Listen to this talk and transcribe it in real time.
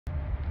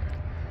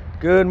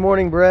Good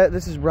morning, Brett.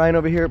 This is Brian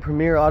over here at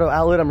Premier Auto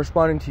Outlet. I'm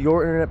responding to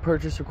your internet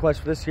purchase request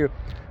for this here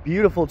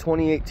beautiful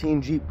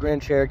 2018 Jeep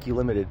Grand Cherokee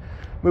Limited.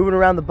 Moving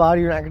around the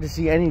body, you're not going to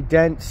see any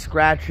dents,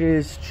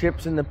 scratches,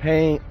 chips in the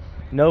paint,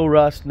 no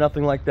rust,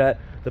 nothing like that.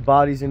 The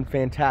body's in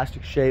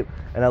fantastic shape,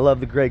 and I love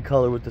the gray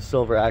color with the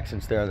silver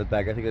accents there on the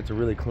back. I think it's a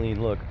really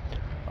clean look.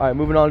 All right,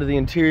 moving on to the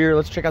interior.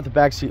 Let's check out the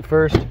back seat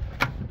first.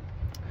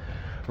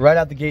 Right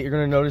out the gate, you're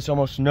going to notice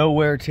almost no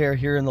wear or tear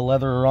here in the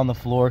leather or on the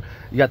floor.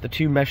 You got the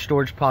two mesh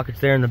storage pockets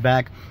there in the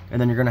back, and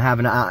then you're going to have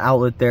an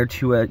outlet there,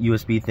 two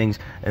USB things,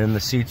 and then the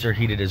seats are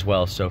heated as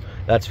well, so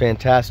that's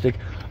fantastic.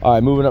 All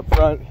right, moving up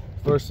front.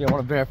 Firstly, I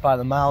want to verify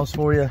the miles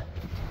for you.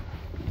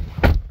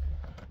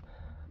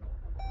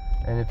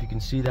 And if you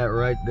can see that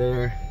right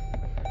there,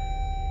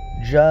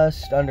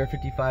 just under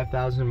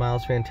 55,000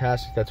 miles.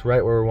 Fantastic. That's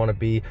right where we want to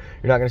be.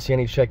 You're not going to see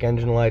any check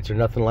engine lights or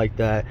nothing like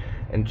that.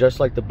 And just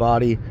like the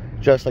body,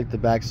 just like the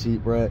back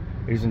seat, Brett,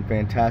 it is in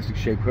fantastic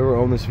shape. Whoever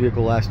owned this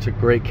vehicle last took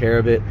great care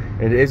of it.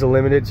 And it is a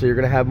limited, so you're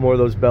going to have more of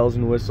those bells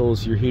and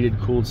whistles, your heated,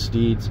 cooled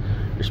seats,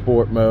 your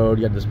sport mode.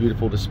 You got this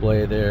beautiful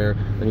display there.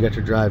 Then you got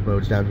your drive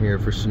modes down here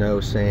for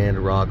snow, sand,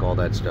 rock, all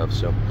that stuff.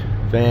 So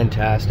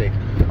fantastic.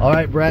 All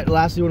right, Brett,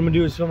 lastly, what I'm going to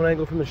do is film an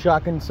angle from the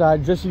shotgun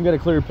side, just so you get a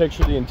clear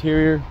picture of the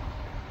interior.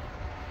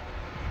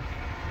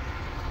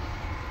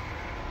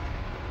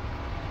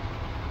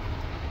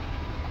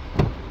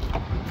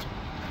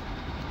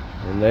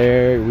 And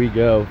there we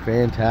go.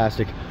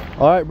 Fantastic.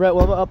 All right, Brett,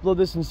 well, I'm going to upload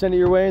this and send it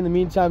your way. In the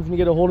meantime, if you can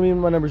get a hold of me,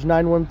 my number is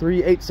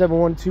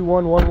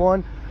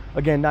 913-871-2111.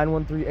 Again,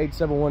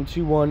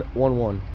 913-871-2111.